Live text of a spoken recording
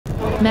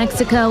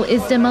Mexico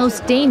is the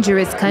most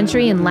dangerous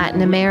country in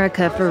Latin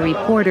America for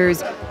reporters.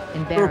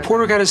 The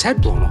reporter got his head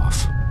blown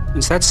off.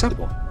 It's that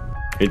simple.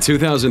 In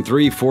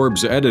 2003,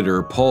 Forbes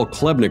editor Paul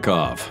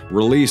Klebnikov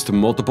released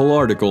multiple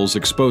articles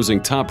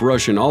exposing top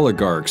Russian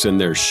oligarchs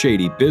and their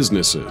shady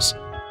businesses.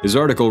 His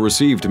article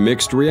received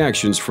mixed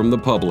reactions from the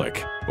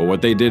public, but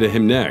what they did to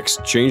him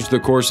next changed the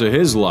course of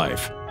his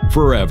life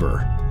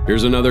forever.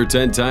 Here's another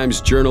 10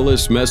 times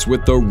journalists mess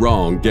with the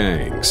wrong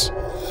gangs.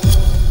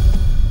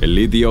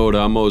 Elidio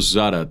Ramos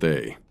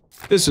Zarate.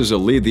 This is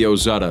Elidio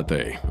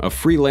Zarate, a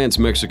freelance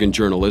Mexican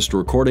journalist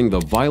recording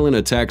the violent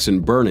attacks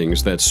and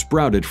burnings that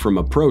sprouted from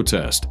a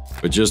protest.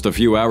 But just a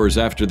few hours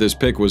after this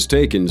pic was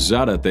taken,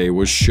 Zarate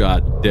was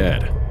shot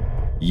dead.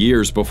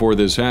 Years before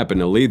this happened,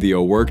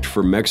 Elidio worked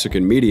for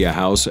Mexican media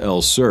house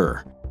El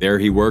Sur. There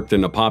he worked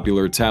in a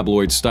popular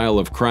tabloid style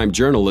of crime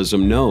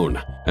journalism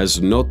known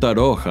as Nota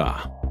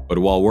Roja. But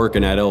while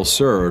working at El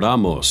Sur,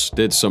 Ramos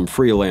did some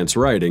freelance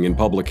writing in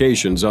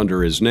publications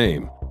under his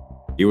name.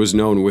 He was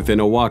known within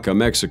Oaxaca,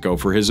 Mexico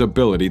for his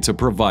ability to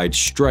provide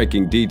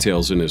striking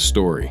details in his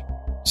story.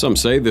 Some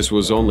say this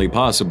was only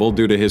possible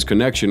due to his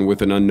connection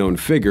with an unknown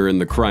figure in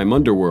the crime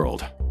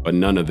underworld, but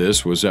none of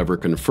this was ever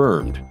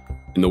confirmed.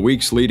 In the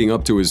weeks leading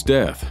up to his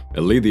death,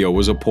 Elidio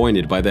was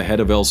appointed by the head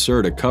of El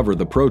Sur to cover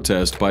the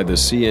protest by the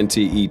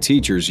CNTE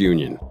Teachers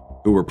Union,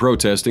 who were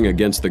protesting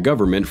against the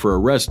government for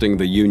arresting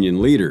the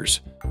union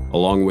leaders,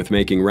 along with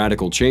making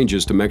radical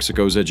changes to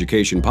Mexico's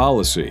education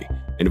policy,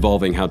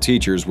 involving how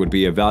teachers would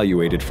be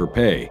evaluated for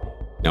pay.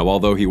 Now,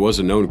 although he was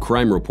a known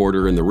crime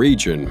reporter in the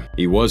region,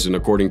 he wasn't,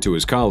 according to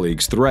his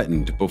colleagues,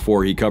 threatened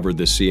before he covered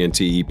the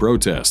CNTE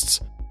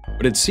protests.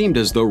 But it seemed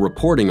as though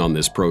reporting on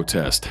this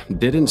protest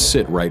didn't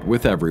sit right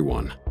with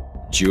everyone.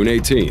 June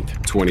 18,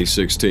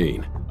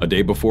 2016, a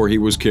day before he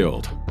was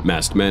killed,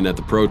 masked men at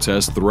the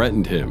protest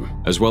threatened him,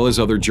 as well as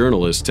other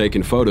journalists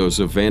taking photos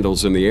of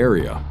vandals in the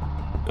area.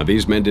 Now,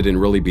 these men didn't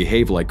really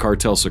behave like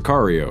cartel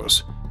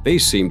sicarios. They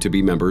seemed to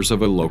be members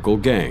of a local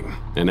gang,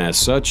 and as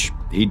such,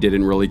 he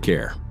didn't really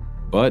care.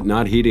 But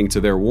not heeding to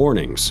their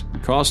warnings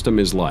cost him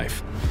his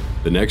life.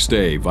 The next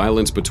day,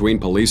 violence between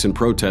police and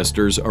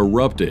protesters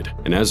erupted,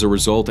 and as a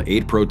result,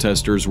 8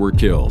 protesters were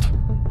killed.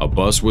 A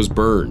bus was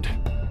burned,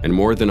 and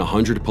more than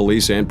 100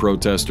 police and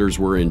protesters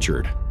were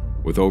injured,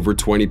 with over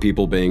 20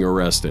 people being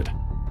arrested.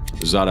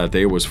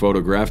 Zarate was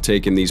photographed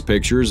taking these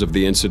pictures of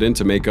the incident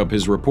to make up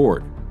his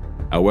report.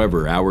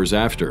 However, hours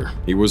after,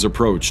 he was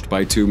approached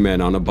by 2 men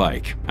on a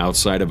bike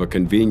outside of a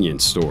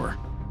convenience store.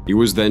 He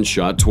was then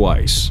shot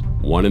twice,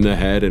 one in the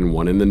head and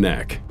one in the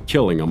neck,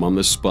 killing him on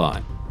the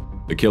spot.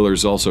 The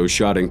killers also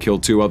shot and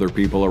killed 2 other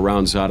people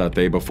around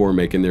Zarate before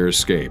making their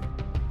escape.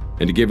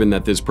 And given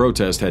that this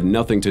protest had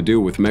nothing to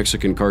do with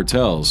Mexican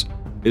cartels,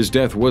 his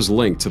death was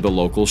linked to the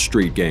local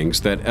street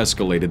gangs that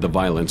escalated the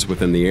violence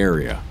within the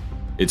area.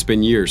 It's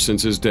been years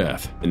since his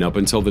death, and up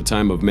until the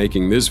time of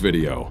making this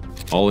video,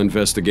 all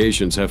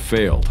investigations have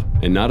failed,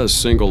 and not a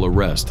single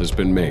arrest has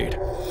been made.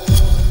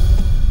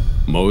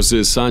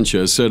 Moses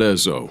Sanchez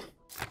Cerezo.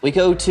 We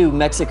go to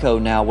Mexico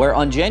now, where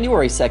on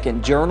January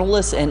 2nd,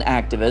 journalist and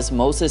activist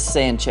Moses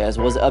Sanchez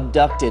was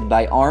abducted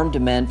by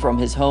armed men from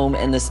his home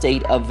in the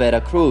state of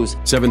Veracruz.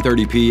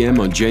 7:30 p.m.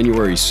 on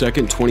January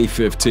 2nd,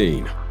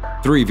 2015.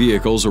 3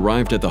 vehicles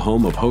arrived at the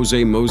home of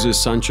Jose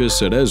Moses Sanchez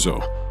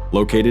Cerezo,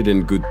 located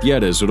in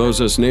Gutierrez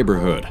Rosas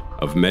neighborhood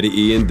of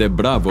Medellín de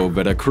Bravo,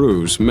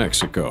 Veracruz,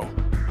 Mexico.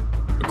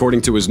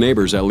 According to his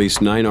neighbors, at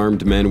least 9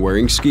 armed men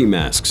wearing ski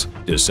masks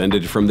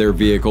descended from their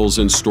vehicles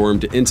and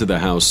stormed into the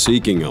house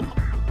seeking him.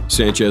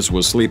 Sanchez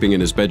was sleeping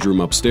in his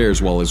bedroom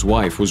upstairs while his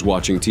wife was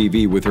watching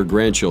TV with her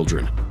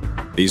grandchildren.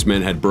 These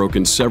men had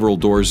broken several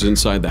doors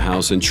inside the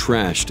house and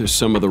trashed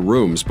some of the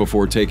rooms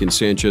before taking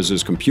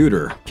Sanchez's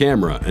computer,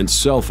 camera, and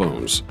cell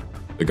phones.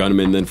 The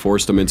gunmen then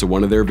forced him into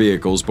one of their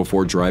vehicles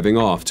before driving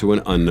off to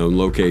an unknown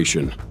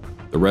location.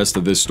 The rest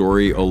of this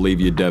story will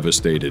leave you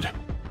devastated.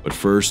 But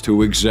first,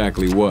 who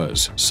exactly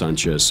was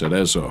Sanchez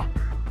Cerezo?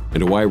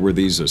 And why were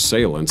these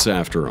assailants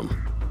after him?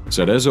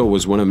 Cerezo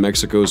was one of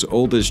Mexico's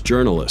oldest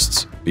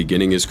journalists,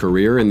 beginning his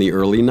career in the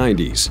early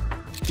 90s.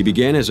 He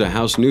began as a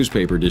house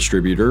newspaper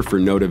distributor for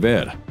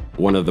Notiver,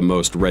 one of the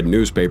most read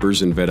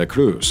newspapers in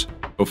Veracruz,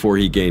 before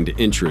he gained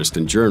interest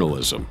in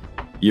journalism.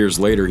 Years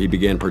later, he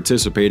began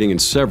participating in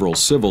several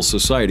civil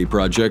society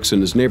projects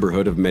in his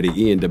neighborhood of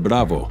Medellín de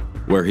Bravo,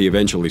 where he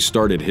eventually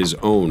started his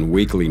own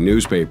weekly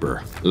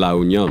newspaper, La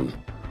Unión.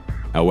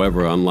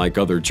 However, unlike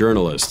other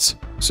journalists,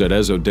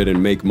 Cerezo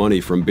didn't make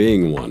money from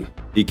being one.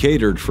 He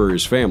catered for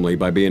his family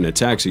by being a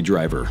taxi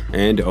driver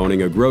and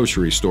owning a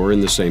grocery store in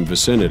the same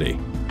vicinity.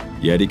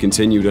 Yet he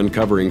continued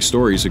uncovering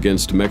stories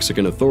against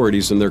Mexican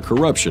authorities and their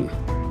corruption.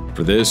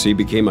 For this, he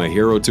became a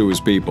hero to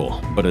his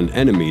people, but an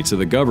enemy to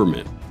the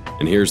government.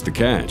 And here's the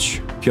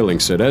catch. Killing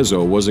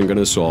Cerezo wasn't going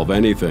to solve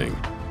anything.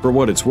 For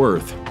what it's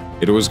worth,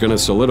 it was going to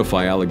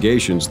solidify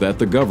allegations that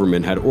the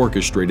government had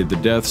orchestrated the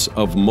deaths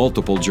of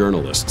multiple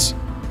journalists.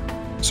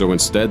 So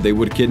instead, they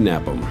would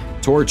kidnap him,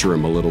 torture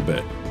him a little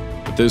bit.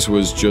 But this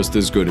was just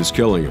as good as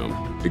killing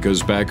him,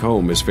 because back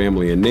home, his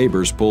family and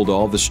neighbors pulled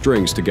all the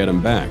strings to get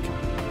him back.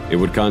 It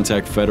would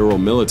contact federal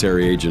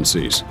military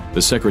agencies,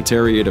 the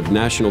Secretariat of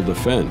National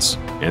Defense,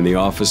 and the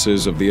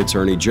offices of the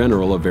Attorney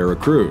General of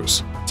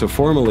Veracruz to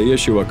formally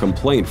issue a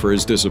complaint for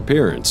his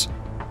disappearance.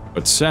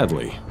 But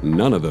sadly,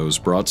 none of those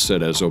brought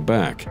Cerezo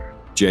back.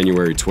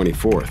 January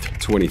 24,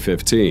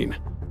 2015.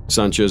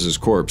 Sanchez's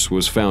corpse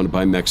was found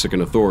by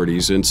Mexican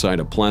authorities inside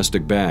a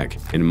plastic bag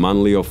in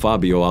Manlio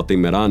Fabio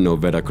Altamirano,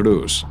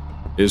 Veracruz.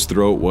 His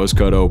throat was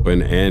cut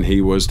open and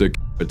he was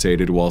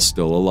decapitated while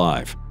still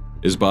alive.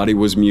 His body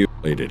was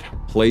mutilated,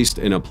 placed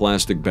in a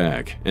plastic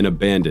bag, and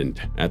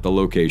abandoned at the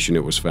location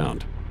it was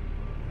found.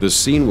 The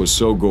scene was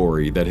so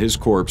gory that his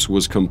corpse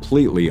was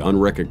completely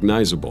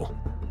unrecognizable.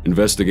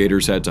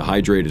 Investigators had to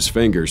hydrate his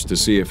fingers to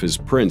see if his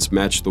prints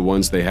matched the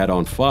ones they had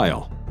on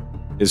file.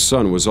 His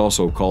son was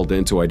also called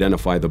in to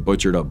identify the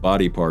butchered-up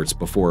body parts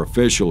before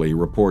officially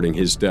reporting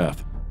his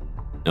death.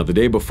 Now, the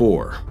day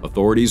before,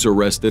 authorities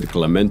arrested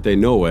Clemente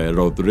Noe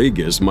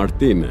Rodriguez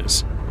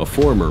Martinez, a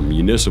former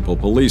municipal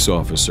police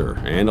officer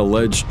and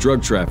alleged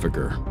drug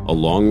trafficker,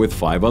 along with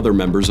 5 other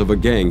members of a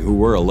gang who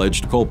were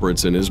alleged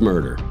culprits in his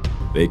murder.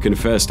 They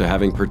confessed to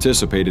having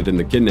participated in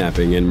the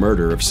kidnapping and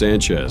murder of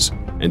Sanchez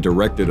and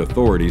directed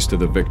authorities to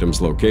the victim's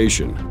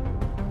location.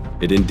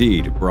 It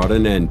indeed brought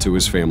an end to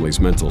his family's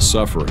mental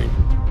suffering,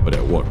 but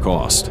at what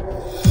cost?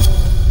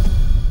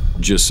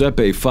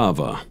 Giuseppe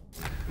Fava.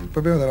 Il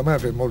problema della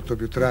mafia è molto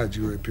più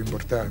tragico e più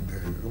importante,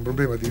 è un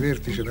problema di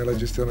vertice nella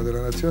gestione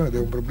della nazione ed è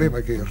un problema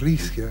che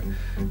rischia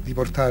di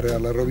portare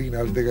alla rovina,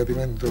 al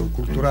decadimento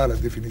culturale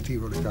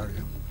definitivo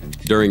l'Italia.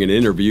 During an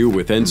interview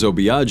with Enzo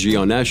Biaggi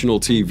on national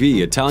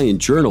TV, Italian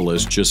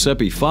journalist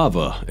Giuseppe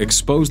Fava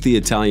exposed the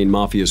Italian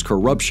mafia's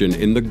corruption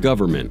in the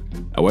government.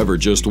 However,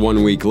 just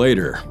 1 week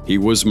later, he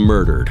was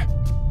murdered.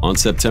 On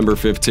September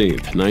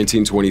 15,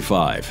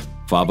 1925,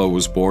 Fava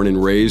was born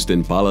and raised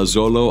in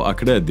Palazzolo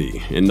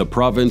Acredi in the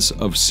province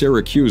of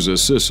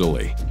Syracuse,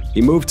 Sicily.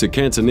 He moved to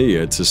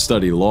Catania to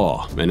study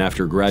law, and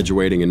after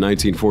graduating in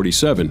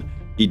 1947,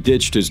 he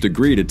ditched his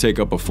degree to take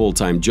up a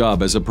full-time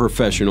job as a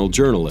professional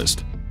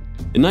journalist.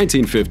 In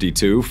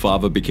 1952,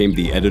 Fava became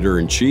the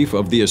editor-in-chief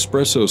of the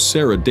Espresso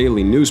Sera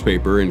daily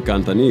newspaper in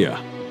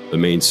Catania, the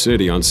main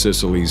city on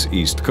Sicily's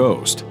east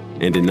coast.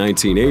 And in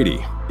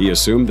 1980, he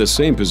assumed the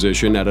same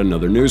position at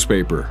another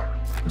newspaper,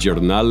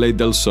 Giornale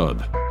del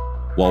Sud.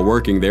 While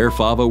working there,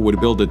 Fava would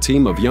build a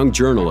team of young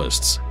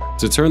journalists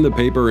to turn the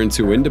paper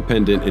into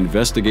independent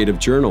investigative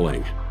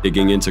journaling,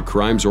 digging into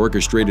crimes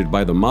orchestrated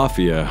by the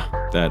mafia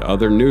that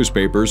other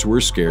newspapers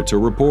were scared to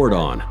report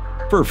on,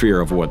 for fear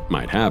of what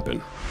might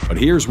happen. But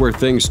here's where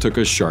things took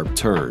a sharp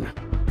turn.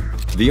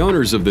 The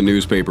owners of the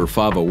newspaper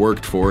Fava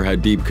worked for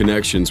had deep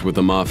connections with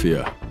the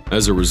mafia.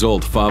 As a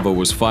result, Fava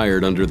was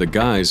fired under the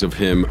guise of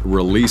him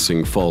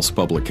releasing false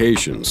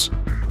publications.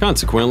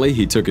 Consequently,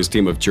 he took his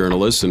team of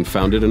journalists and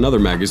founded another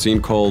magazine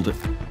called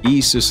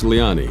I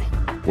Siciliani,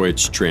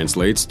 which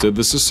translates to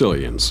the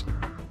Sicilians.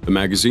 The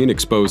magazine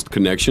exposed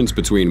connections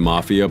between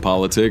mafia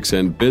politics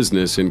and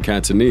business in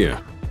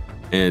Catania.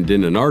 And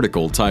in an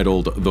article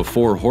titled The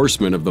Four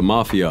Horsemen of the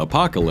Mafia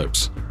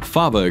Apocalypse,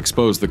 Fava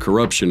exposed the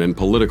corruption and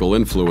political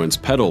influence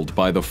peddled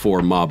by the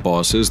 4 mob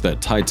bosses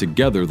that tied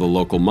together the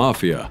local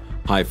mafia,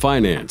 high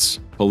finance,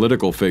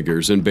 political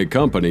figures, and big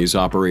companies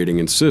operating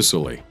in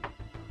Sicily.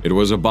 It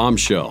was a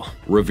bombshell,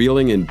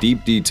 revealing in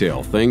deep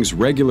detail things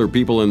regular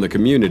people in the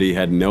community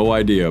had no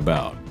idea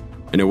about.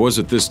 And it was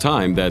at this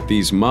time that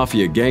these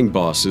mafia gang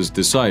bosses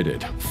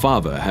decided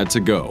Fava had to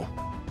go.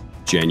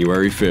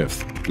 January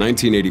 5th,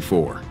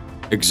 1984.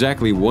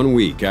 Exactly 1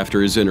 week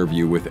after his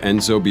interview with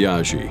Enzo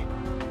Biaggi,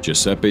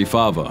 Giuseppe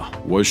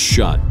Fava was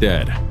shot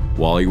dead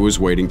while he was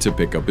waiting to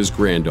pick up his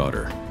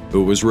granddaughter,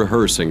 who was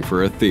rehearsing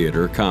for a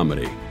theater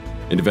comedy.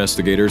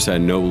 Investigators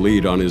had no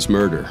lead on his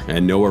murder,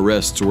 and no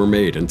arrests were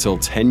made until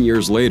 10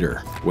 years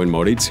later, when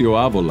Maurizio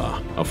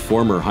Avola, a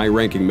former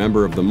high-ranking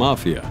member of the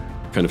mafia,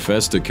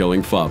 confessed to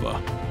killing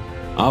Fava.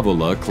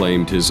 Avola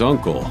claimed his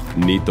uncle,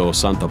 Nito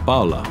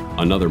Santapaola,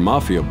 another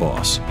mafia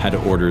boss, had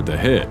ordered the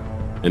hit,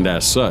 and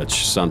as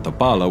such,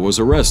 Santapaola was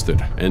arrested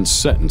and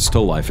sentenced to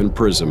life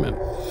imprisonment.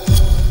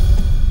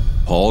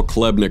 Paul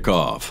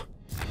Klebnikov.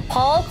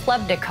 Paul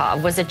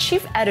Klebnikov was a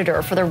chief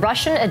editor for the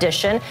Russian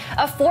edition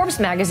of Forbes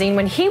magazine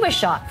when he was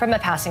shot from a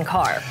passing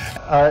car.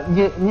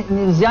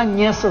 Нельзя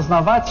не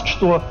осознавать,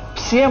 что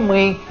все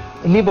мы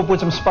либо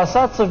будем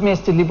спасаться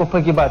вместе, либо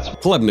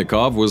погибать.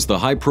 Klebnikov was the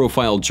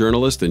high-profile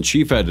journalist and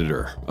chief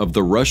editor of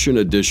the Russian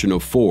edition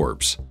of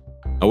Forbes.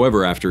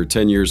 However, after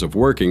 10 years of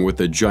working with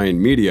the giant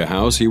media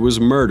house, he was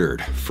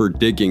murdered for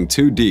digging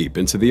too deep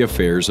into the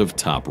affairs of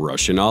top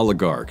Russian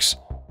oligarchs.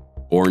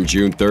 Born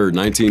June 3,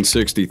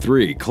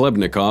 1963,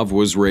 Klebnikov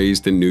was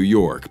raised in New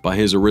York by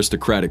his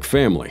aristocratic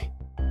family.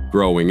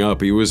 Growing up,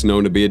 he was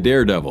known to be a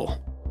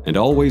daredevil and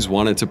always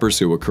wanted to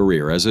pursue a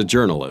career as a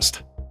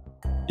journalist.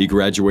 He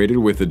graduated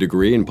with a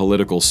degree in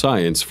political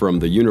science from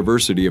the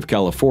University of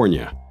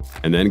California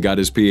and then got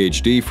his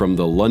PhD from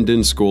the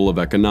London School of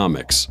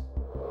Economics.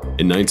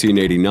 In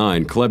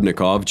 1989,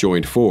 Klebnikov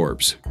joined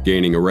Forbes,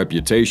 gaining a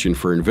reputation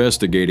for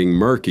investigating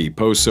murky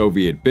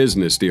post-Soviet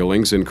business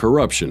dealings and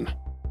corruption.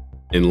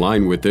 In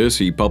line with this,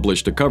 he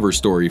published a cover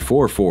story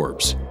for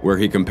Forbes, where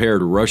he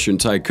compared Russian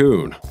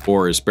tycoon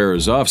Boris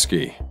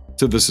Berezovsky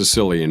to the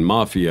Sicilian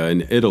mafia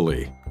in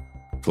Italy.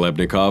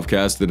 Klebnikov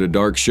casted a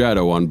dark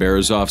shadow on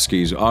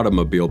Berezovsky's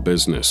automobile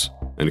business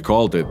and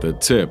called it the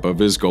tip of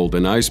his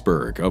golden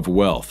iceberg of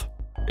wealth.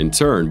 In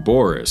turn,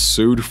 Boris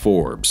sued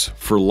Forbes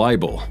for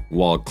libel,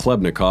 while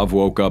Klebnikov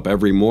woke up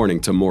every morning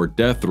to more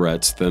death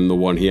threats than the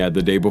one he had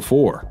the day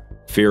before.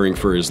 Fearing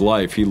for his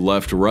life, he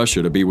left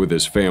Russia to be with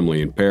his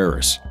family in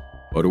Paris.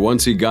 But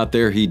once he got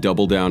there, he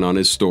doubled down on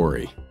his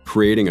story,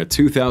 creating a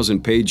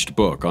 2,000-page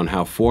book on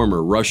how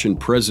former Russian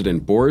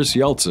President Boris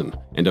Yeltsin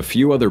and a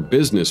few other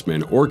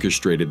businessmen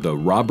orchestrated the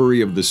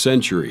robbery of the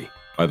century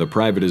by the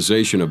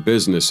privatization of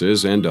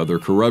businesses and other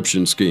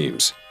corruption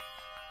schemes.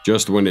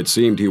 Just when it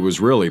seemed he was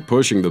really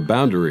pushing the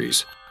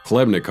boundaries,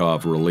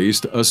 Klebnikov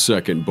released a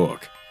second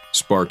book,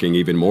 sparking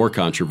even more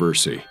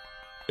controversy.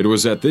 It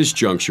was at this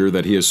juncture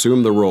that he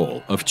assumed the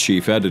role of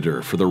chief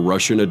editor for the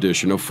Russian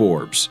edition of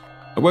Forbes.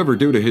 However,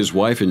 due to his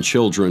wife and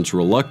children's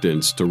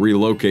reluctance to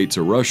relocate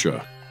to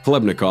Russia,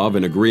 Klebnikov,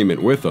 in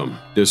agreement with them,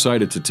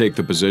 decided to take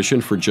the position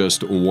for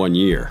just 1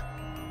 year.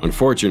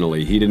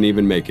 Unfortunately, he didn't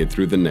even make it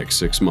through the next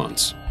 6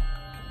 months.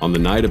 On the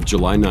night of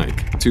July 9,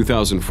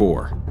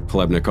 2004,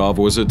 Klebnikov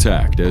was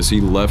attacked as he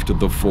left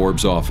the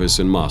Forbes office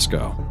in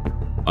Moscow.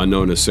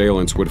 Unknown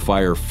assailants would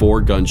fire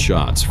 4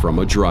 gunshots from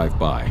a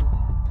drive-by.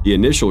 He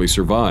initially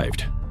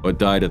survived, but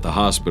died at the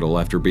hospital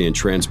after being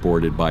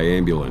transported by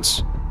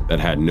ambulance that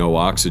had no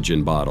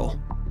oxygen bottle.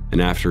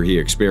 And after he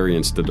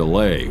experienced a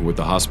delay with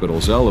the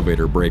hospital's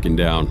elevator breaking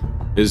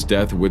down, his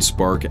death would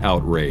spark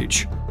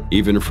outrage,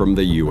 even from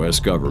the US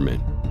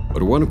government.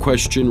 But one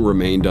question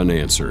remained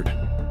unanswered.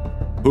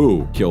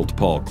 Who killed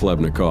Paul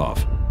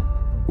Klebnikov?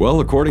 Well,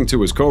 according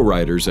to his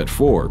co-writers at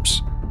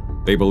Forbes,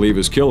 they believe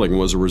his killing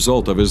was a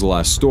result of his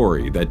last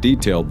story that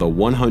detailed the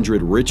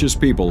 100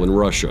 richest people in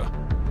Russia,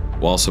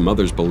 while some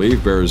others believe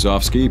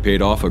Berezovsky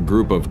paid off a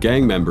group of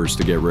gang members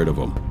to get rid of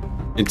him.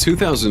 In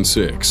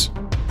 2006,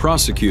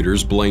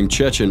 prosecutors blamed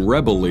Chechen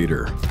rebel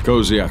leader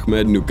Kozy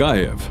Ahmed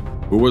Nukayev,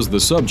 who was the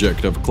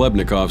subject of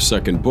Klebnikov's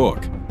second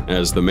book,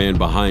 as the man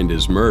behind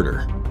his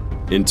murder.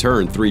 In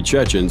turn, 3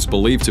 Chechens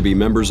believed to be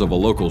members of a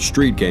local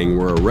street gang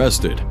were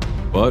arrested,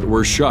 but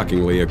were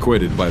shockingly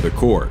acquitted by the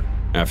court,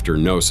 after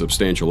no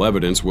substantial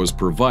evidence was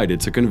provided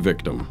to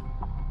convict them.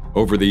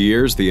 Over the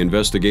years, the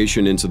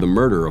investigation into the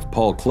murder of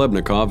Paul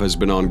Klebnikov has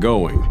been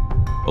ongoing.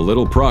 A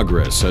little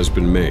progress has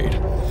been made.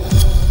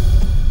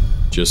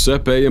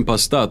 Giuseppe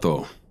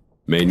Impastato,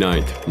 May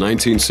 9,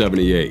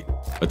 1978.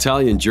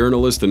 Italian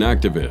journalist and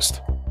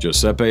activist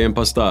Giuseppe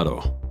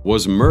Impastato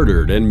was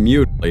murdered and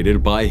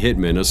mutilated by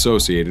hitmen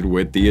associated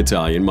with the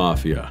Italian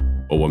mafia.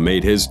 But what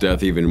made his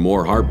death even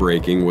more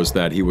heartbreaking was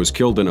that he was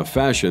killed in a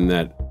fashion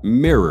that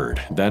mirrored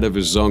that of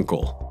his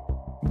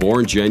uncle.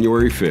 Born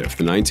January 5,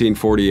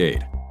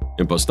 1948,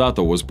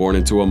 Impastato was born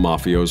into a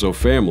mafioso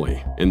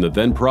family in the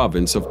then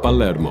province of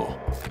Palermo.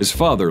 His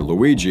father,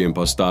 Luigi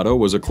Impastato,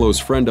 was a close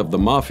friend of the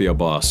mafia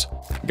boss,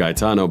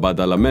 Gaetano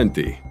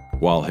Badalamenti,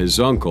 while his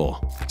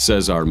uncle,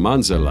 Cesar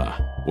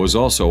Manzella, was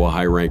also a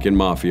high-ranking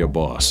mafia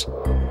boss.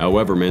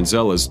 However,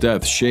 Manzella's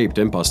death shaped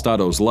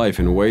Impastato's life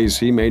in ways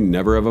he may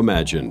never have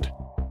imagined.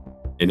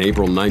 In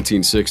April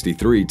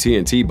 1963,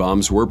 TNT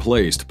bombs were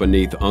placed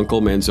beneath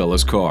Uncle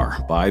Manzella's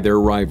car by their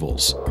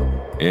rivals,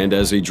 and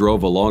as he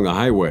drove along a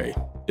highway,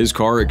 his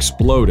car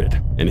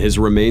exploded, and his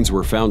remains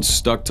were found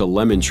stuck to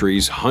lemon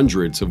trees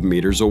hundreds of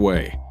meters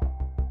away.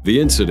 The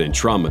incident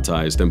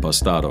traumatized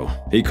Impastato.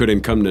 He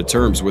couldn't come to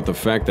terms with the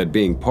fact that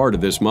being part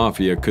of this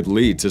mafia could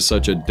lead to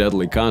such a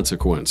deadly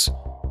consequence.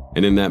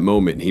 And in that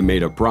moment, he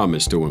made a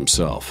promise to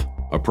himself,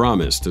 a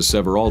promise to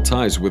sever all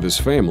ties with his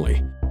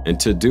family, and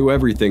to do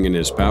everything in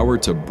his power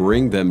to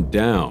bring them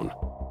down.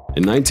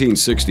 In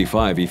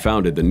 1965, he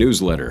founded the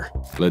newsletter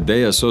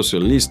L'Idea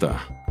Socialista,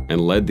 and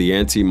led the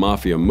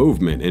anti-mafia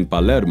movement in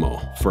Palermo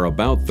for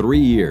about 3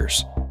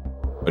 years.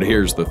 But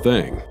here's the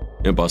thing,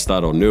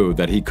 Impastato knew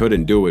that he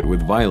couldn't do it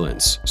with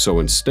violence, so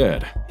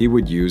instead, he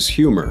would use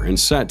humor and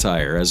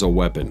satire as a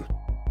weapon.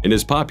 In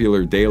his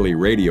popular daily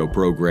radio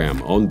program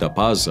Onda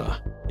Pazza,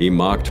 he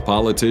mocked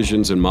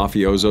politicians and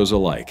mafiosos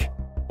alike,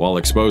 while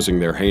exposing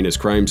their heinous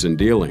crimes and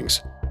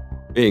dealings.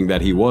 Being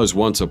that he was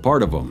once a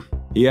part of them,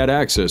 he had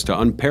access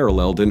to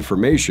unparalleled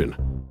information,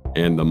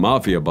 and the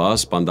mafia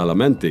boss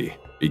Badalamenti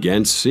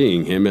began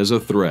seeing him as a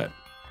threat.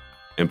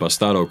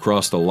 Impastato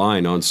crossed the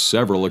line on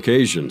several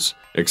occasions,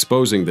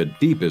 exposing the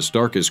deepest,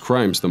 darkest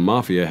crimes the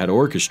mafia had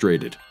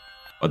orchestrated.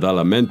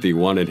 Badalamenti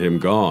wanted him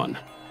gone,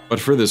 but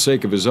for the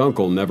sake of his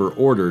uncle never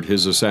ordered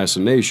his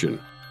assassination.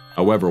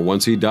 However,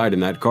 once he died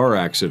in that car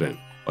accident,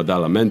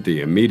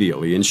 Badalamenti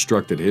immediately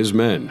instructed his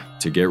men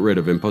to get rid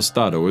of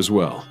Impastato as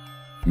well.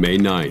 May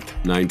 9,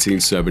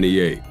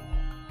 1978.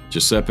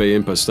 Giuseppe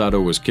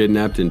Impastato was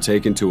kidnapped and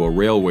taken to a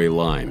railway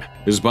line.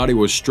 His body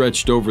was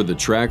stretched over the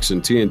tracks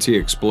and TNT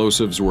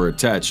explosives were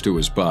attached to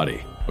his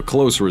body, a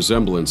close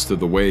resemblance to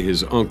the way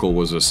his uncle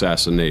was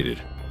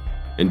assassinated.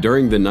 and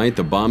during the night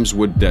the bombs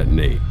would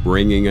detonate,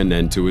 bringing an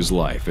end to his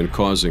life and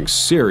causing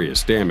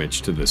serious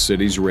damage to the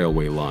city's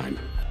railway line.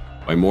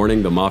 By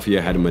morning, the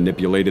mafia had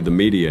manipulated the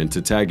media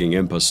into tagging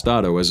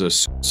Impastato as a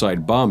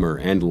suicide bomber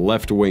and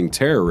left-wing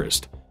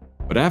terrorist.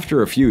 But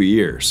after a few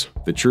years,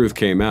 the truth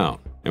came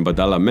out, and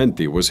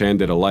Badalamenti was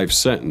handed a life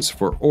sentence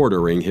for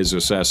ordering his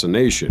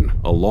assassination,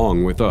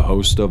 along with a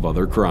host of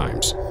other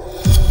crimes.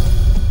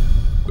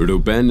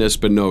 Ruben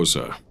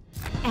Espinosa.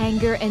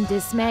 Anger and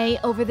dismay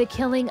over the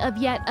killing of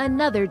yet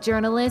another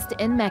journalist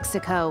in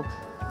Mexico.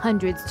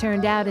 Hundreds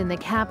turned out in the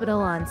capital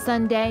on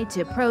Sunday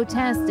to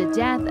protest the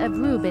death of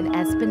Ruben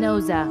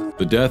Espinosa.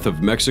 The death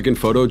of Mexican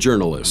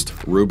photojournalist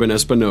Ruben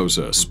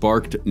Espinosa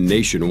sparked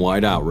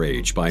nationwide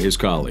outrage by his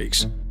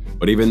colleagues.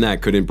 But even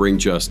that couldn't bring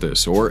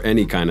justice or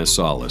any kind of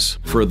solace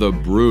for the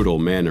brutal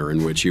manner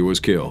in which he was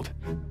killed.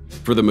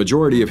 For the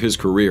majority of his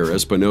career,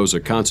 Espinosa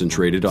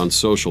concentrated on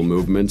social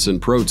movements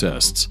and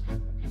protests.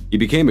 He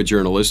became a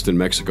journalist in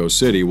Mexico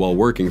City while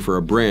working for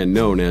a brand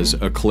known as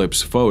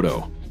Eclipse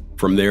Photo.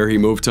 From there, he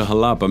moved to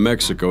Jalapa,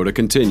 Mexico to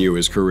continue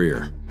his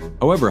career.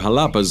 However,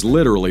 Jalapa is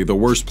literally the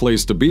worst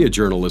place to be a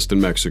journalist in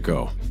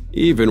Mexico,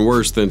 even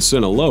worse than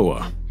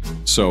Sinaloa.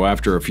 So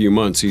after a few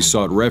months, he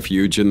sought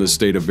refuge in the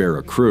state of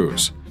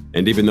Veracruz.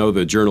 And even though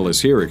the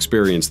journalists here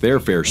experienced their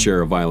fair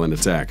share of violent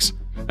attacks,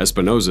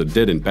 Espinosa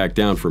didn't back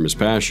down from his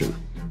passion.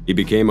 He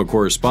became a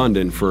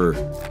correspondent for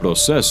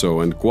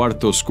Proceso and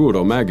Cuarto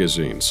Oscuro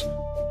magazines,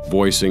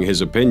 voicing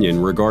his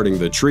opinion regarding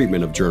the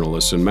treatment of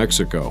journalists in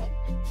Mexico.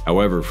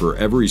 However, for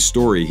every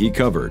story he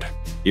covered,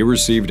 he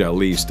received at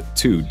least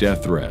 2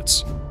 death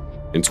threats.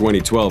 In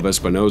 2012,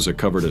 Espinosa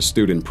covered a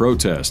student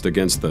protest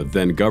against the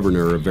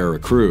then-governor of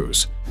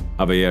Veracruz,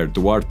 Javier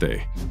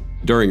Duarte.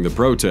 During the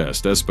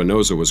protest,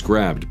 Espinosa was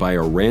grabbed by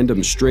a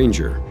random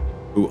stranger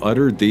who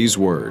uttered these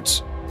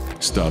words,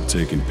 "Stop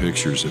taking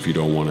pictures if you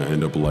don't want to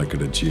end up like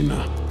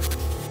Regina."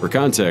 For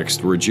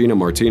context, Regina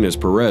Martinez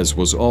Perez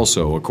was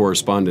also a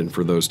correspondent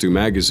for those 2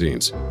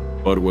 magazines,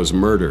 but was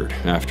murdered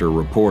after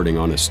reporting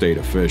on a state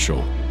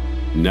official.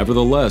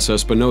 Nevertheless,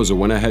 Espinosa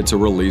went ahead to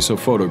release a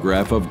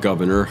photograph of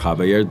Governor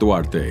Javier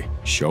Duarte,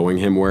 showing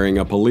him wearing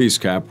a police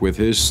cap with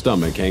his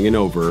stomach hanging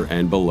over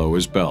and below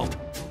his belt.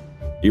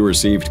 He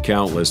received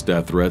countless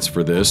death threats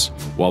for this,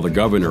 while the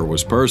governor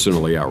was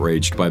personally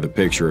outraged by the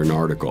picture and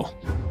article.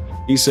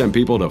 He sent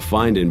people to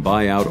find and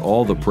buy out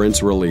all the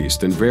prints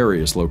released in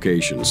various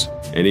locations,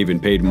 and even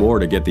paid more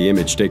to get the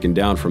image taken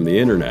down from the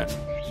internet.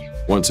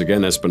 Once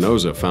again,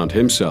 Espinosa found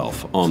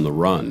himself on the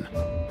run.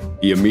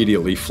 He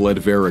immediately fled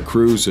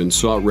Veracruz and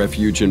sought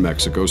refuge in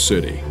Mexico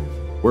City,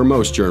 where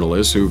most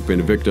journalists who've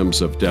been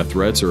victims of death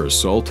threats or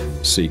assault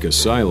seek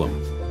asylum.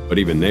 But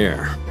even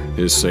there,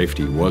 his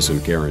safety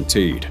wasn't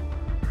guaranteed.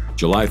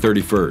 July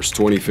 31st,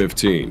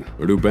 2015,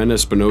 Ruben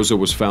Espinosa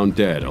was found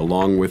dead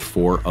along with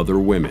 4 other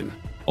women.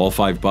 All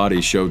 5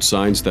 bodies showed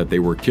signs that they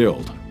were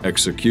killed,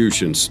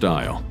 execution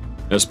style.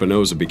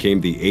 Espinosa became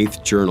the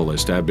 8th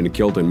journalist to have been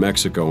killed in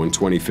Mexico in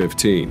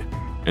 2015,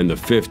 and the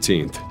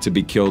 15th to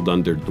be killed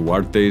under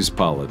Duarte's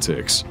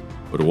politics.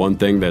 But one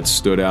thing that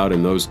stood out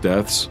in those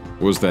deaths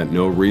was that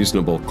no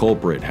reasonable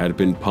culprit had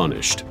been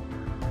punished.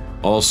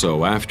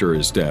 Also, after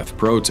his death,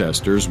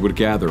 protesters would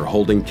gather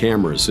holding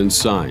cameras and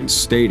signs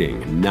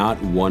stating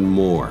 "Not one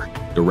more,"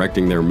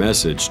 directing their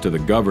message to the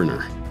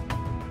governor.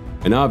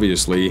 And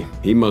obviously,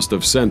 he must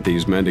have sent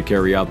these men to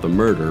carry out the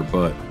murder,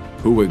 but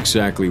who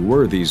exactly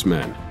were these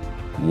men?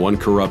 One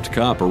corrupt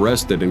cop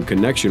arrested in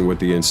connection with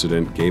the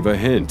incident gave a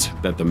hint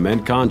that the men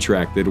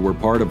contracted were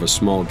part of a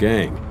small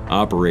gang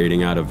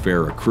operating out of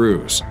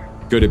Veracruz.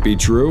 Could it be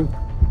true?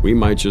 We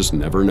might just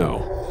never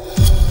know.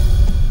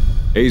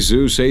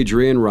 Jesus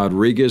Adrian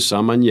Rodriguez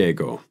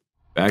Samaniego.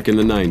 Back in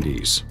the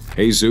 90s,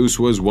 Jesus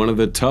was one of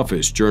the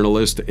toughest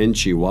journalists in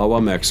Chihuahua,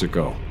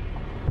 Mexico.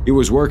 He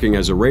was working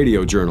as a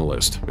radio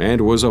journalist and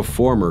was a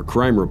former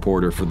crime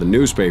reporter for the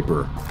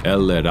newspaper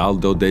El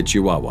Heraldo de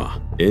Chihuahua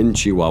in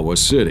Chihuahua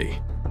City.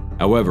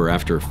 However,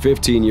 after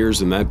 15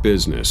 years in that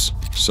business,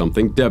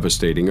 something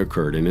devastating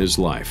occurred in his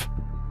life.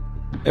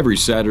 Every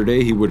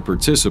Saturday, he would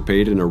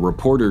participate in a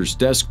reporter's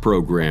desk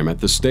program at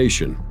the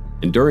station,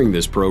 and during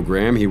this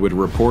program, he would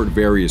report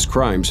various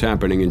crimes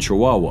happening in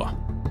Chihuahua.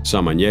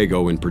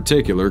 Samaniego in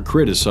particular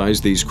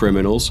criticized these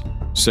criminals,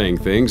 saying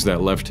things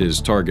that left his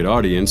target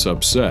audience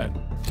upset.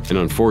 And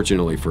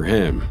unfortunately for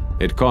him,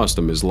 it cost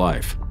him his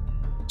life.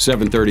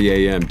 7:30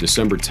 a.m.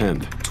 December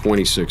 10th,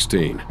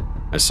 2016,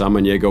 as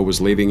Samaniego was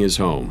leaving his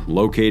home,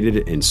 located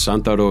in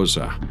Santa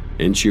Rosa,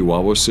 in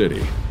Chihuahua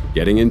City,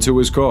 getting into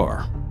his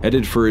car,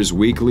 headed for his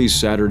weekly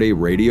Saturday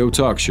radio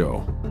talk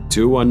show,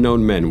 2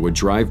 unknown men would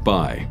drive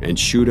by and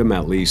shoot him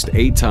at least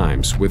 8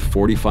 times with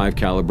 .45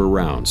 caliber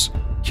rounds,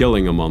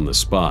 killing him on the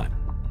spot.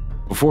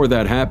 Before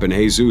that happened,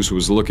 Jesus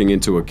was looking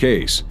into a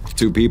case,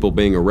 2 people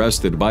being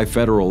arrested by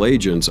federal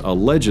agents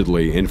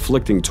allegedly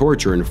inflicting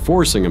torture and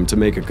forcing him to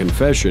make a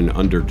confession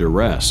under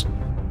duress.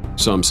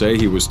 Some say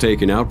he was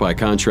taken out by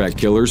contract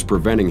killers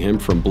preventing him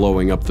from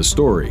blowing up the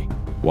story,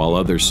 while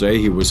others say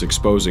he was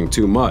exposing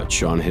too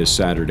much on his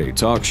Saturday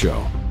talk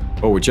show.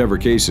 But whichever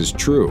case is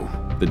true,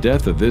 the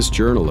death of this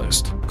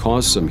journalist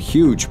caused some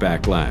huge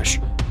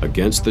backlash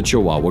against the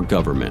Chihuahua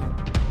government,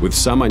 with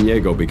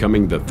Samaniego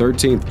becoming the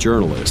 13th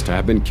journalist to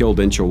have been killed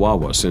in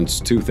Chihuahua since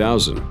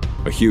 2000.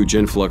 A huge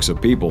influx of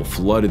people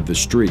flooded the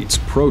streets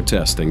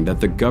protesting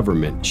that the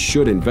government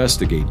should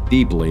investigate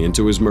deeply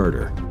into his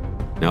murder.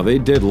 Now, they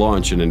did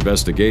launch an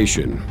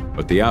investigation,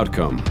 but the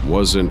outcome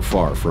wasn't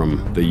far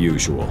from the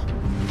usual.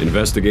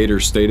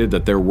 Investigators stated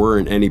that there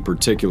weren't any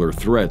particular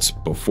threats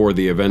before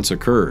the events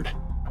occurred.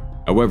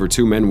 However,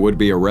 2 men would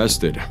be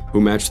arrested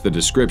who matched the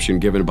description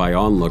given by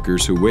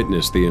onlookers who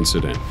witnessed the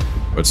incident.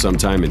 But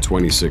sometime in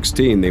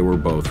 2016, they were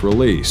both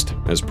released,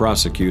 as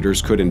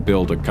prosecutors couldn't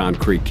build a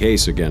concrete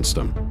case against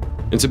them.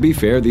 And to be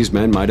fair, these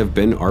men might have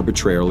been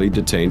arbitrarily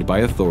detained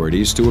by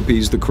authorities to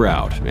appease the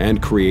crowd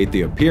and create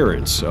the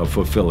appearance of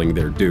fulfilling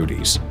their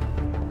duties.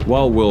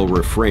 While we'll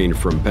refrain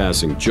from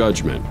passing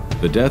judgment,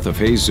 the death of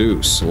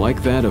Jesus,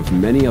 like that of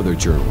many other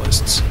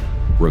journalists,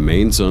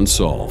 remains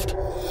unsolved.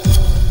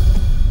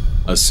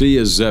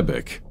 Asiye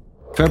Zebik.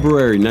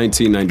 February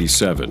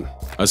 1997.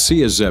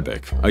 Asiye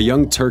Zebik, a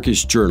young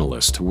Turkish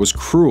journalist, was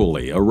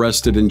cruelly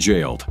arrested and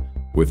jailed,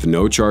 with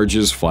no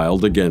charges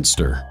filed against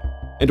her.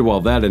 And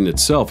while that in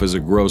itself is a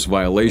gross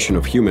violation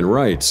of human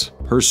rights,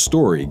 her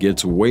story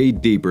gets way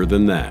deeper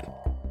than that.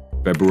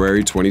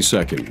 February 22,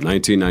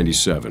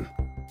 1997.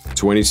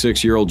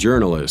 26-year-old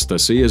journalist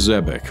Asiye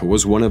Zebik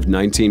was one of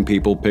 19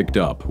 people picked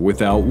up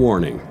without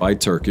warning by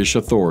Turkish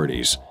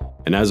authorities.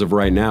 And as of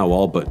right now,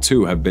 all but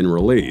 2 have been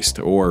released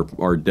or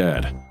are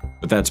dead.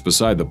 But that's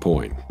beside the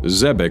point.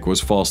 Zebik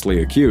was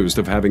falsely accused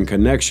of having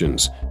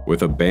connections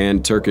with a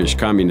banned Turkish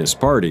Communist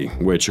Party,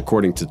 which,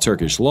 according to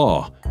Turkish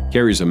law,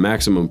 carries a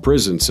maximum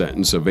prison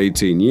sentence of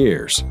 18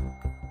 years.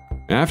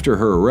 After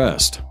her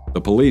arrest,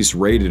 the police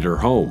raided her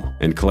home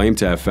and claimed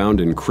to have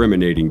found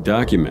incriminating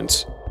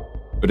documents.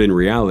 But in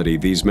reality,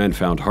 these men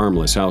found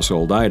harmless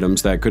household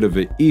items that could have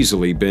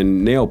easily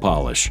been nail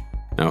polish.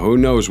 Now, who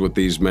knows what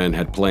these men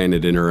had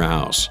planted in her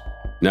house?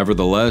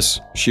 Nevertheless,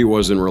 she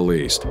wasn't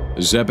released.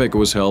 Zebik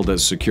was held at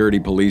Security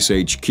Police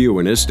HQ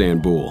in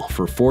Istanbul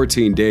for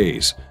 14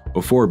 days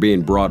before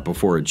being brought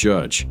before a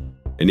judge,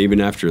 and even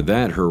after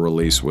that, her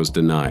release was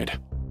denied.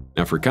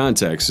 Now, for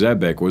context,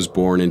 Zebik was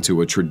born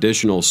into a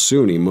traditional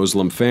Sunni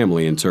Muslim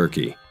family in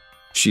Turkey.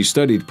 She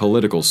studied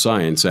political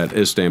science at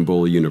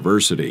Istanbul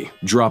University,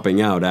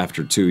 dropping out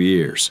after 2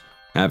 years,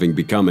 having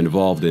become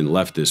involved in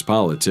leftist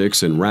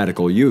politics and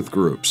radical youth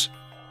groups.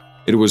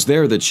 It was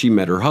there that she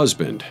met her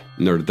husband,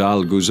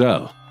 Nurdal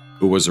Güzel,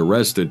 who was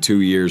arrested 2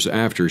 years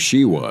after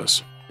she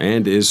was,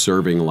 and is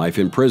serving life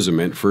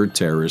imprisonment for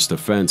terrorist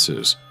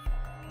offenses.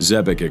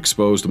 Zebik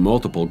exposed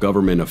multiple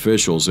government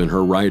officials in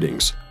her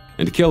writings,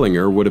 and killing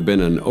her would have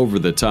been an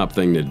over-the-top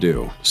thing to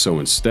do, so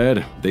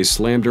instead, they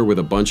slammed her with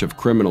a bunch of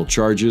criminal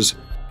charges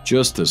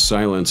just to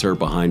silence her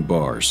behind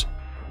bars.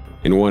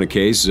 In one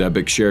case,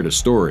 Zebik shared a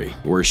story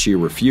where she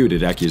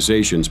refuted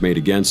accusations made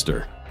against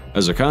her.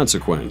 As a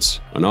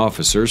consequence, an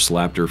officer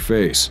slapped her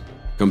face,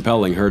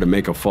 compelling her to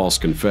make a false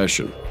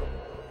confession.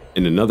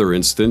 In another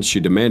instance,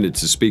 she demanded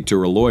to speak to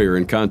her lawyer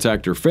and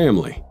contact her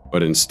family,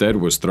 but instead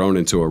was thrown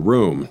into a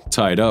room,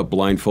 tied up,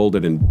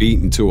 blindfolded, and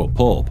beaten to a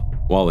pulp,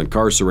 while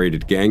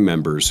incarcerated gang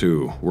members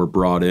who were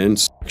brought in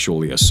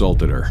sexually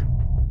assaulted her.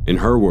 In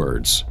her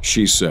words,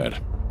 she said,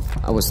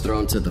 "I was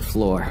thrown to the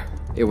floor.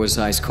 It was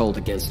ice cold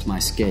against my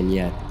skin,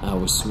 yet I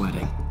was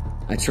sweating.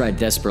 I tried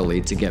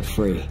desperately to get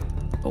free.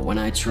 But when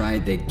I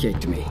tried, they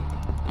kicked me.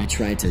 I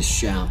tried to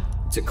shout,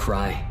 to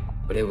cry,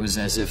 but it was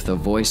as if the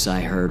voice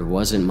I heard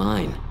wasn't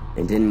mine.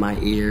 And in my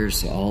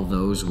ears, all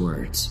those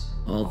words,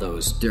 all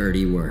those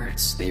dirty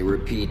words, they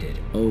repeated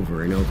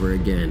over and over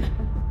again.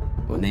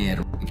 When they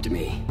had raped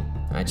me,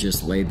 I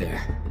just lay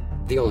there.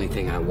 The only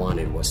thing I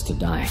wanted was to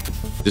die."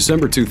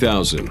 December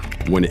 2000,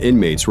 when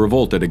inmates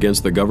revolted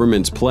against the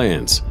government's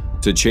plans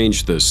to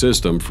change the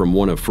system from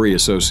one of free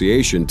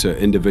association to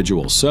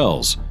individual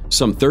cells,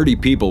 some 30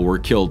 people were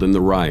killed in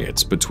the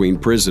riots between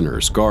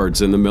prisoners,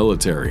 guards, and the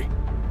military.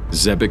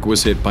 Zebik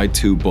was hit by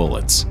 2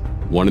 bullets,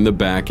 one in the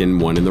back and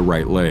one in the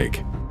right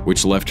leg,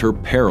 which left her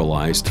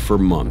paralyzed for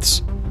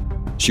months.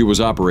 She was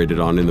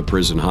operated on in the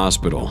prison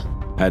hospital,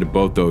 had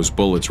both those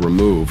bullets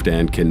removed,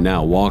 and can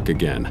now walk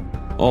again,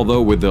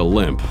 although with a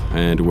limp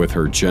and with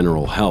her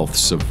general health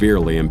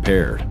severely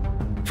impaired.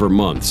 For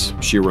months,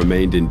 she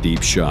remained in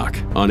deep shock,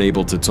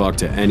 unable to talk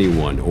to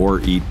anyone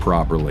or eat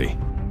properly.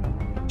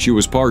 She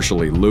was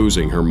partially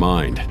losing her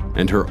mind,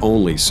 and her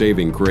only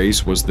saving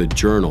grace was the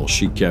journal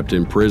she kept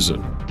in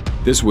prison.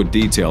 This would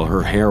detail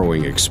her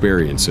harrowing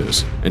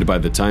experiences, and by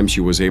the time she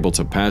was able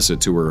to pass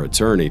it to her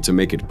attorney to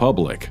make it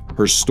public,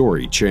 her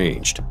story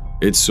changed.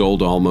 It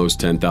sold almost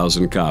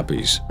 10,000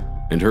 copies,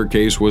 and her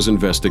case was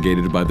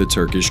investigated by the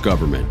Turkish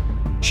government.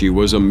 She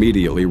was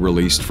immediately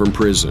released from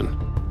prison,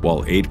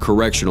 while 8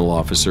 correctional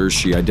officers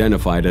she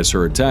identified as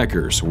her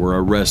attackers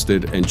were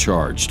arrested and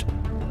charged.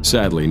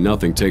 Sadly,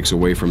 nothing takes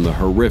away from the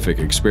horrific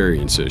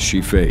experiences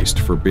she faced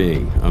for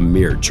being a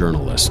mere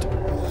journalist.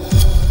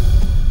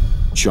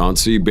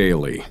 Chauncey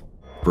Bailey.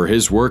 For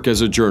his work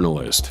as a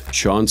journalist,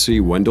 Chauncey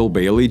Wendell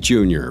Bailey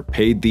Jr.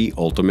 paid the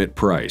ultimate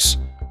price,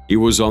 He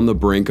was on the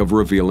brink of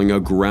revealing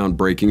a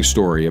groundbreaking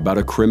story about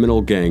a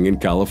criminal gang in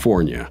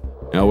California.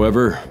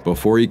 However,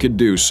 before he could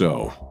do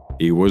so,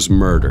 he was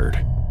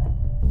murdered.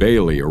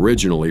 Bailey,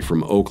 originally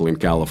from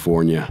Oakland,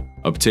 California,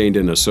 obtained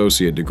an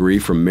associate degree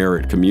from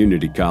Merritt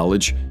Community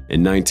College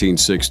in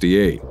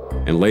 1968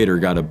 and later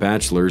got a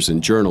bachelor's in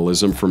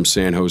journalism from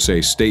San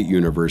Jose State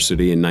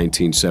University in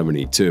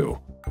 1972.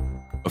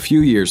 A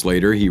few years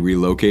later, he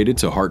relocated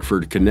to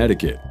Hartford,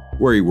 Connecticut,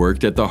 where he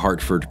worked at the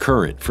Hartford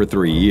Courant for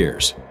 3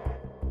 years.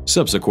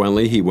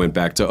 Subsequently, he went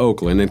back to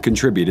Oakland and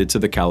contributed to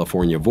the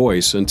California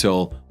Voice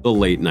until the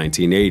late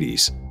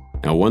 1980s.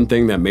 Now, one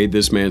thing that made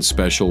this man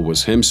special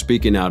was him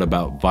speaking out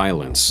about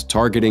violence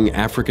targeting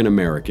African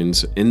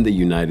Americans in the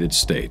United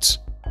States.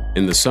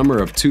 In the summer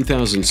of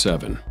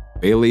 2007,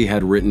 Bailey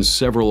had written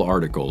several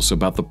articles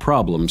about the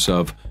problems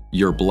of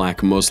Your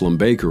Black Muslim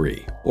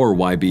Bakery, or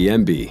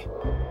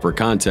YBMB. For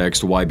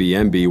context,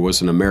 YBMB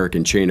was an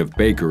American chain of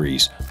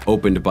bakeries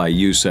opened by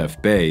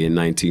Yusuf Bey in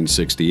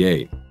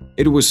 1968.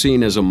 It was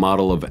seen as a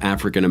model of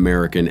African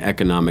American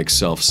economic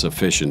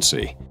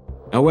self-sufficiency.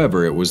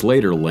 However, it was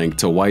later linked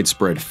to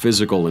widespread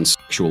physical and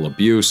sexual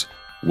abuse,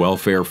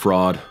 welfare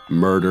fraud,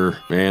 murder,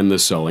 and the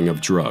selling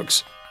of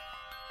drugs.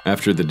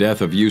 After the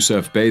death of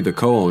Yusuf Bey, the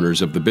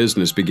co-owners of the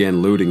business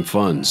began looting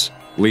funds,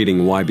 leading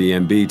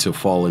YBMB to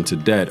fall into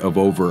debt of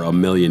over $1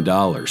 million.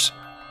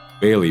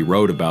 Bailey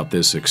wrote about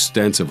this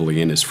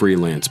extensively in his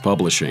freelance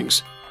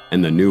publishings,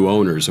 and the new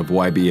owners of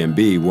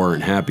YBMB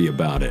weren't happy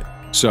about it.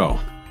 So,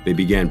 they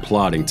began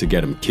plotting to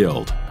get him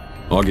killed.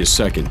 August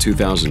 2,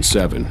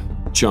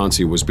 2007,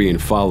 Chauncey was being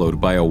followed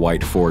by a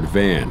white Ford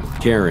van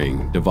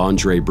carrying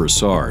Devondre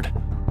Broussard,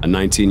 a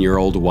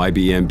 19-year-old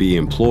YBMB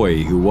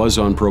employee who was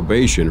on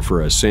probation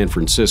for a San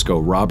Francisco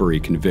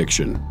robbery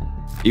conviction.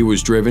 He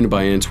was driven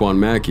by Antoine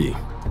Mackey,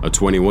 a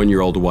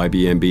 21-year-old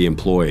YBMB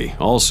employee,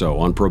 also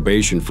on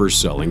probation for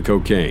selling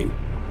cocaine.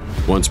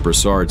 Once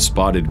Broussard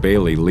spotted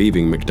Bailey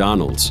leaving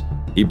McDonald's,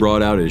 he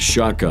brought out his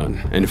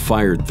shotgun and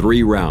fired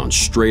 3 rounds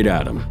straight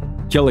at him,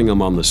 killing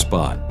him on the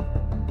spot.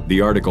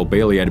 The article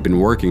Bailey had been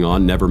working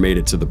on never made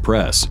it to the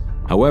press.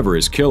 However,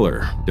 his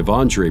killer,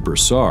 Devondre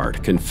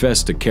Broussard,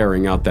 confessed to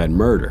carrying out that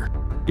murder.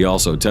 He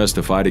also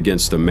testified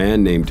against a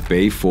man named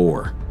Bay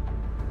 4.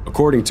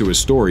 According to his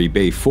story,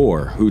 Bay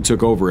 4, who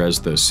took over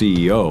as the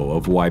CEO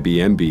of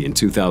YBMB in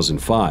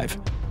 2005,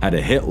 had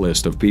a hit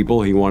list of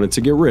people he wanted to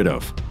get rid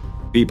of.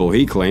 People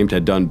he claimed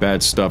had done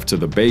bad stuff to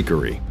the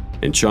bakery,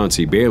 and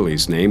Chauncey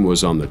Bailey's name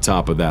was on the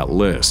top of that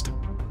list.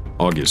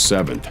 August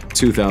 7,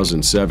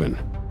 2007,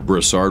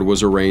 Broussard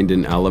was arraigned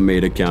in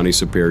Alameda County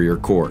Superior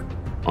Court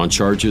on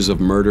charges of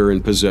murder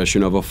and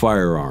possession of a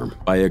firearm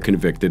by a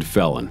convicted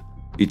felon.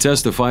 He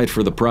testified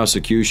for the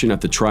prosecution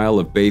at the trial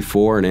of Bay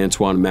 4 and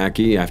Antoine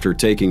Mackey after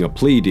taking a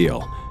plea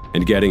deal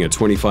and getting a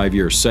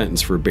 25-year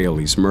sentence for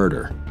Bailey's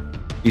murder.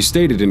 He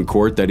stated in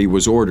court that he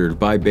was ordered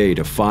by Bay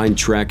to find,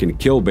 track, and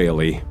kill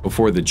Bailey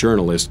before the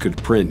journalist could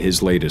print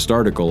his latest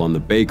article on the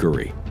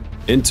bakery.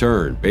 In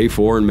turn, Bay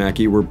 4 and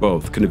Mackey were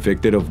both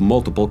convicted of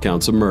multiple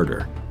counts of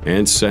murder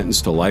and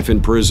sentenced to life in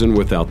prison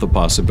without the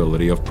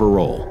possibility of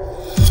parole.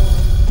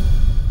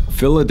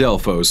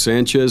 Filadelfo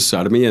Sanchez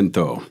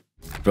Sarmiento.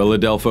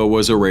 Filadelfo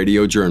was a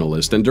radio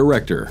journalist and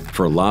director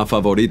for La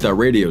Favorita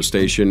radio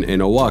station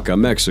in Oaxaca,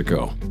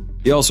 Mexico.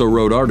 He also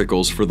wrote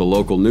articles for the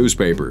local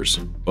newspapers,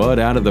 but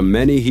out of the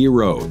many he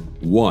wrote,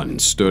 one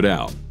stood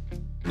out.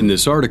 In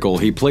this article,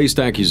 he placed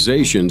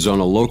accusations on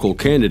a local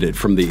candidate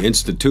from the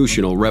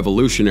Institutional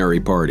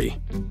Revolutionary Party,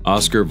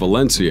 Oscar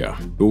Valencia,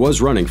 who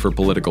was running for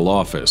political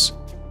office.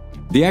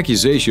 The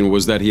accusation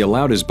was that he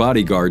allowed his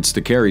bodyguards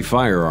to carry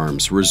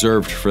firearms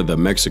reserved for the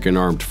Mexican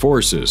armed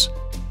forces.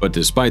 But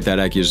despite that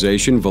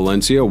accusation,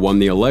 Valencia won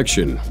the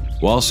election,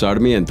 while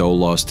Sarmiento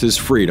lost his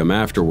freedom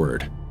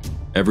afterward.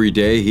 Every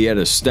day, he had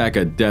a stack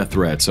of death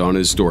threats on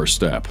his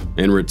doorstep.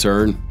 In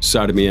return,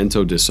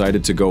 Sarmiento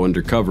decided to go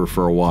undercover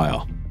for a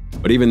while.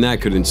 But even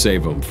that couldn't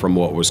save him from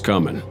what was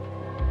coming.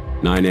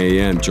 9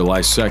 a.m.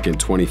 July 2,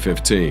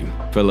 2015,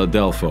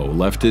 Filadelfo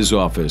left his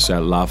office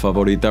at La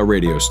Favorita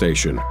radio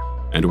station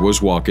and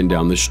was walking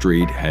down the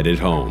street headed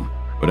home.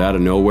 But out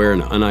of nowhere,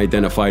 an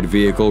unidentified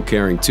vehicle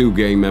carrying 2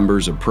 gang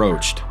members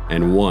approached,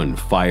 and one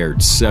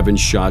fired 7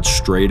 shots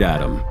straight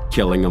at him,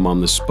 killing him on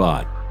the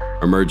spot.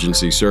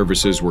 Emergency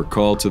services were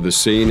called to the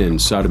scene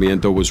and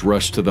Sarmiento was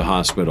rushed to the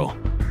hospital,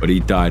 but he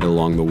died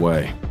along the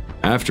way.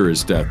 After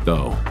his death,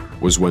 though,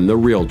 was when the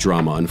real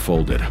drama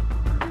unfolded.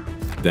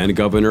 Then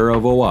Governor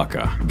of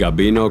Oaxaca,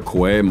 Gabino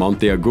Cue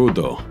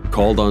Monteagudo,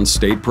 called on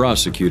State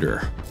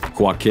Prosecutor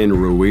Joaquin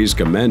Ruiz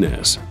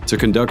Jimenez to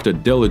conduct a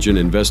diligent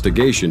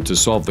investigation to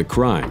solve the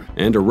crime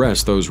and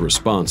arrest those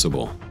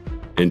responsible.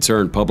 In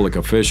turn, public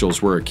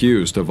officials were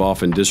accused of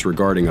often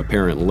disregarding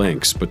apparent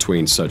links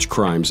between such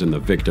crimes and the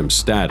victim's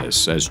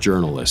status as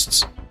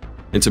journalists.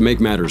 And to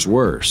make matters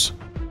worse,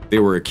 they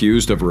were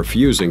accused of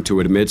refusing to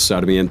admit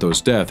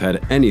Sarmiento's death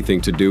had anything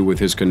to do with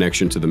his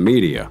connection to the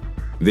media.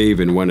 They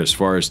even went as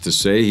far as to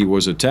say he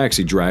was a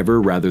taxi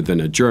driver rather than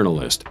a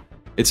journalist.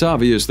 It's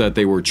obvious that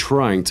they were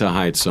trying to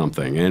hide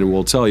something, and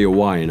we'll tell you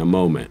why in a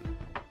moment.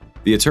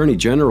 The Attorney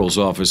General's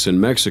office in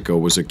Mexico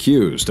was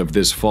accused of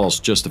this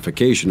false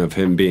justification of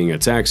him being a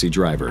taxi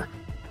driver.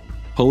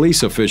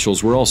 Police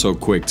officials were also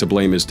quick to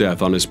blame his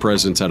death on his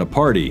presence at a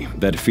party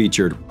that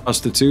featured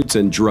prostitutes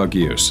and drug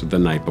use the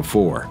night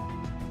before.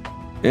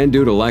 And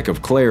due to lack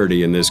of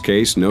clarity in this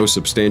case, no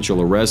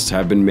substantial arrests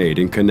have been made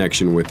in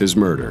connection with his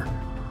murder.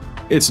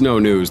 It's no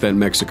news that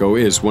Mexico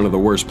is one of the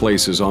worst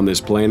places on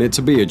this planet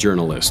to be a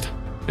journalist.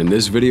 And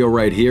this video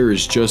right here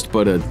is just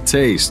but a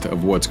taste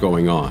of what's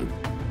going on.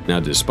 Now,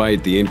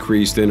 despite the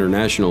increased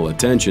international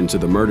attention to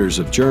the murders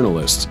of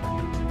journalists,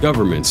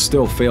 governments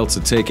still fail to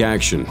take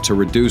action to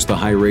reduce the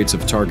high rates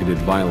of targeted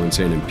violence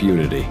and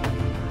impunity.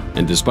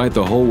 And despite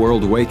the whole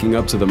world waking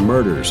up to the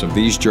murders of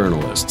these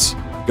journalists,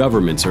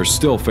 governments are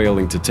still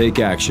failing to take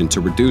action to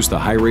reduce the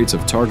high rates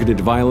of targeted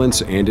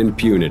violence and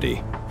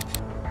impunity.